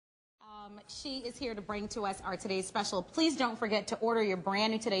She is here to bring to us our Today's Special. Please don't forget to order your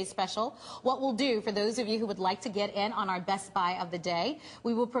brand new Today's Special. What we'll do, for those of you who would like to get in on our Best Buy of the day,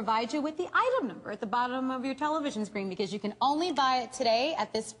 we will provide you with the item number at the bottom of your television screen, because you can only buy it today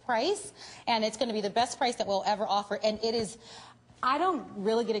at this price, and it's going to be the best price that we'll ever offer. And it is, I don't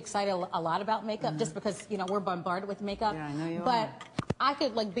really get excited a lot about makeup, just because, you know, we're bombarded with makeup. Yeah, I know you but are. I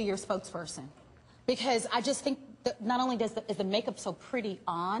could, like, be your spokesperson, because I just think that not only is the makeup so pretty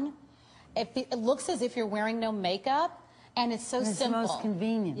on, it looks as if you're wearing no makeup, and it's so and it's simple. It's the most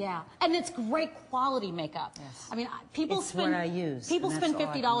convenient. Yeah, and it's great quality makeup. Yes. I mean, people it's spend. What I use, people spend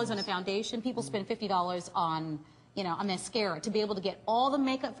 $50 on a use. foundation. People spend $50 on, you know, a mascara. To be able to get all the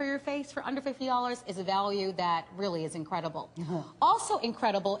makeup for your face for under $50 is a value that really is incredible. Also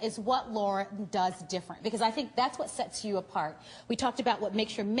incredible is what Lauren does different, because I think that's what sets you apart. We talked about what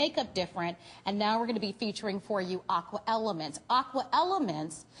makes your makeup different, and now we're going to be featuring for you Aqua Elements. Aqua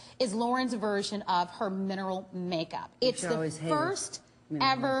Elements is Lauren's version of her mineral makeup. It's the first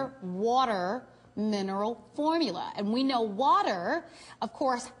ever water mineral formula, and we know water, of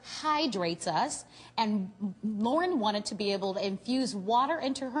course, hydrates us, and Lauren wanted to be able to infuse water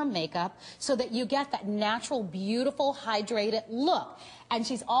into her makeup so that you get that natural, beautiful, hydrated look. And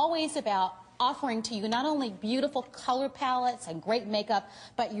she's always about offering to you not only beautiful color palettes and great makeup,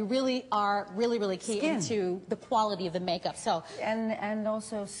 but you really are really key into the quality of the makeup. So and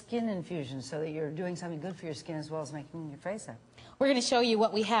also skin infusion, so that you're doing something good for your skin as well as making your face up. We're going to show you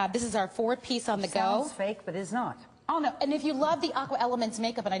what we have. This is our 4-piece on the go. Sounds fake, but it's not. Oh, no. And if you love the Aqua Elements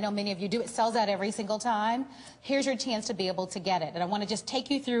makeup, and I know many of you do, it sells out every single time, here's your chance to be able to get it. And I want to just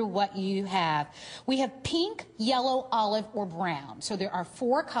take you through what you have. We have pink, yellow, olive, or brown. So there are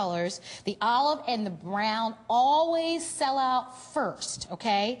 4 colors. The olive and the brown always sell out first,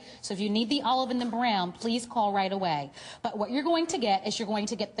 okay? So if you need the olive and the brown, please call right away. But what you're going to get is you're going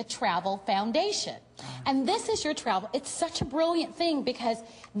to get the Travel Foundation. And this is your travel. It's such a brilliant thing, because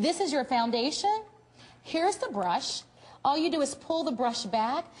this is your foundation. Here's the brush. All you do is pull the brush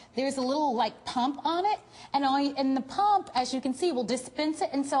back. There's a little, like, pump on it. And the pump, as you can see, will dispense it,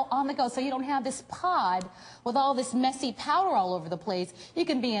 and so on the go. So you don't have this pod with all this messy powder all over the place. You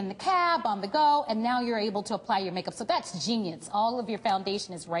can be in the cab, on the go, and now you're able to apply your makeup. So that's genius. All of your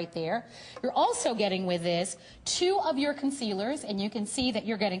foundation is right there. You're also getting with this 2 of your concealers, and you can see that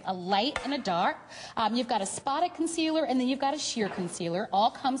you're getting a light and a dark. You've got a spotted concealer, and then you've got a sheer concealer. All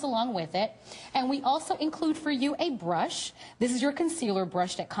comes along with it. And we also include for you a brush. This is your concealer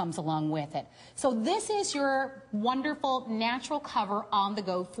brush that comes along with it. So this is your wonderful natural cover on the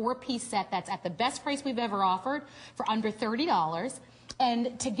go 4-piece set that's at the best price we've ever offered for under $30.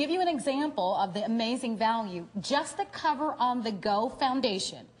 And to give you an example of the amazing value, just the cover on the go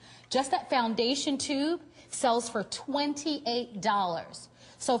foundation, just that foundation tube sells for $28.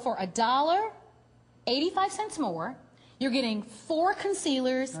 So for $1.85 more, you're getting 4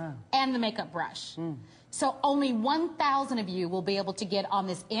 concealers and the makeup brush. So only 1,000 of you will be able to get on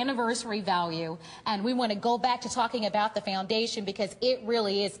this anniversary value. And we want to go back to talking about the foundation, because it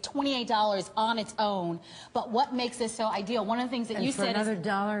really is $28 on its own. But what makes this so ideal? One of the things that you said is another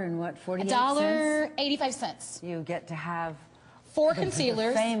 $1 and what, 48 cents? $1.85. You get to have 4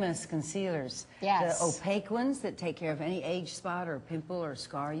 concealers. The famous concealers. Yes. The opaque ones that take care of any age spot or pimple or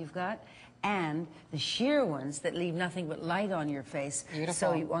scar you've got. And the sheer ones that leave nothing but light on your face. Beautiful.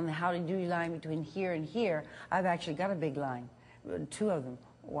 So on the How to Do line between here and here, I've actually got a big line, 2 of them,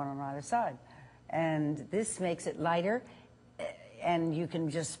 one on either side. And this makes it lighter, and you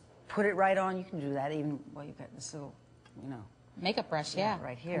can just put it right on. You can do that even, well, you've got this little, you know. Makeup brush, yeah.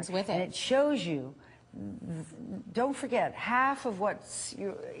 Right here. Comes with it. And it shows you, don't forget, half of what's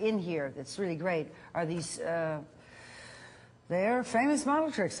in here that's really great are these, they're famous model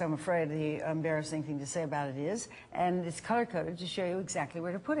tricks, I'm afraid. The embarrassing thing to say about it is. And it's color-coded to show you exactly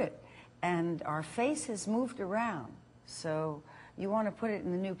where to put it. And our face has moved around, so you want to put it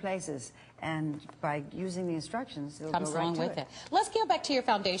in the new places. And by using the instructions, it'll comes go right along to with it. Let's go back to your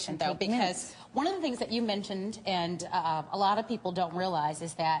foundation, though, because one of the things that you mentioned, and a lot of people don't realize,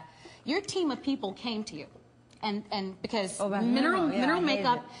 is that your team of people came to you. And because mineral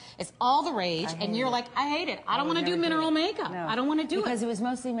makeup is all the rage, and you're like, I hate it. I don't want to do mineral makeup. No. I don't want to do it. Because it was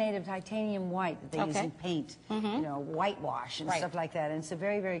mostly made of titanium white that they use in paint, you know, whitewash and stuff like that. And it's a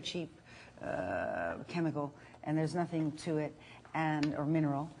very cheap chemical, and there's nothing to it, or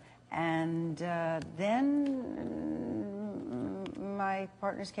mineral. And then my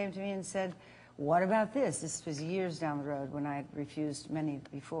partners came to me and said, what about this? This was years down the road when I had refused many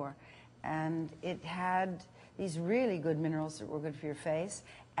before. And it had these really good minerals that were good for your face,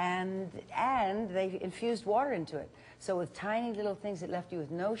 and they infused water into it. So with tiny little things, it left you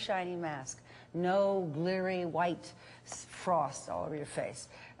with no shiny mask, no glittery white frost all over your face.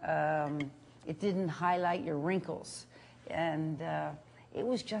 It didn't highlight your wrinkles, and it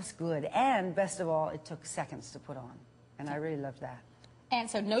was just good. And best of all, it took seconds to put on, and I really loved that. And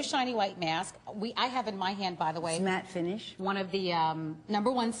so no shiny white mask. I have in my hand, by the way, It's matte finish. one of the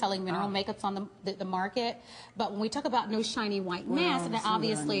 #1 selling mineral makeups on the market. But when we talk about no shiny white mask, then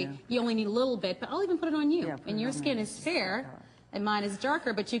obviously you only need a little bit, but I'll even put it on you. Yeah, put and it your on skin me. is fair, and mine is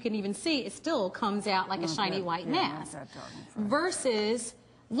darker, but you can even see it still comes out like a shiny white mask. Not that dark in front. Versus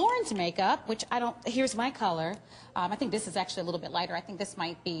Lauren's makeup, which I don't, here's my color. I think this is actually a little bit lighter. I think this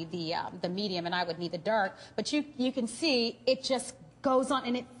might be the medium, and I would need the dark. But you can see it just goes on,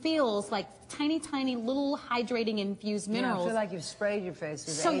 and it feels like tiny, tiny little hydrating infused minerals. Yeah, I feel like you've sprayed your face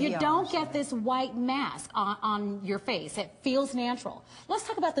with So you Evian or don't something. get this white mask on your face. It feels natural. Let's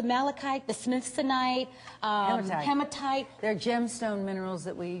talk about the malachite, the smithsonite, hematite. They're gemstone minerals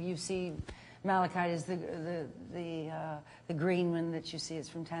that you see. Malachite is the green one that you see. It's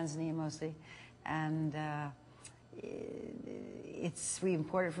from Tanzania mostly, and we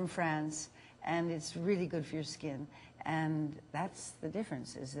import it from France, and it's really good for your skin. And that's the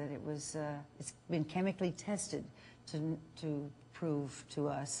difference, is that it's been chemically tested to prove to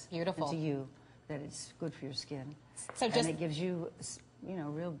us Beautiful. and to you that it's good for your skin. So and just it gives you,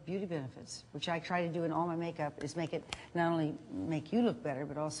 real beauty benefits, which I try to do in all my makeup, is make it not only make you look better,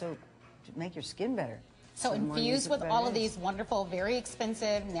 but also to make your skin better. So the more you infused look with better all it of is. these wonderful, very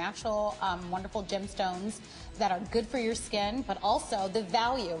expensive, natural, wonderful gemstones that are good for your skin, but also the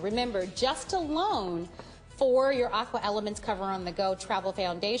value. Remember, just alone for your Aqua Elements Cover on the Go Travel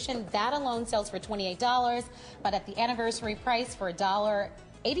Foundation, that alone sells for $28, but at the anniversary price for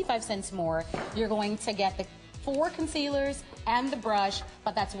 $1.85 more, you're going to get the 4 concealers and the brush,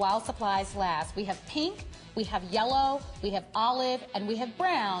 but that's while supplies last. We have pink, we have yellow, we have olive, and we have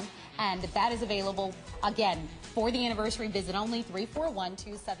brown, and that is available, again, for the anniversary visit only,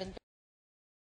 341-27.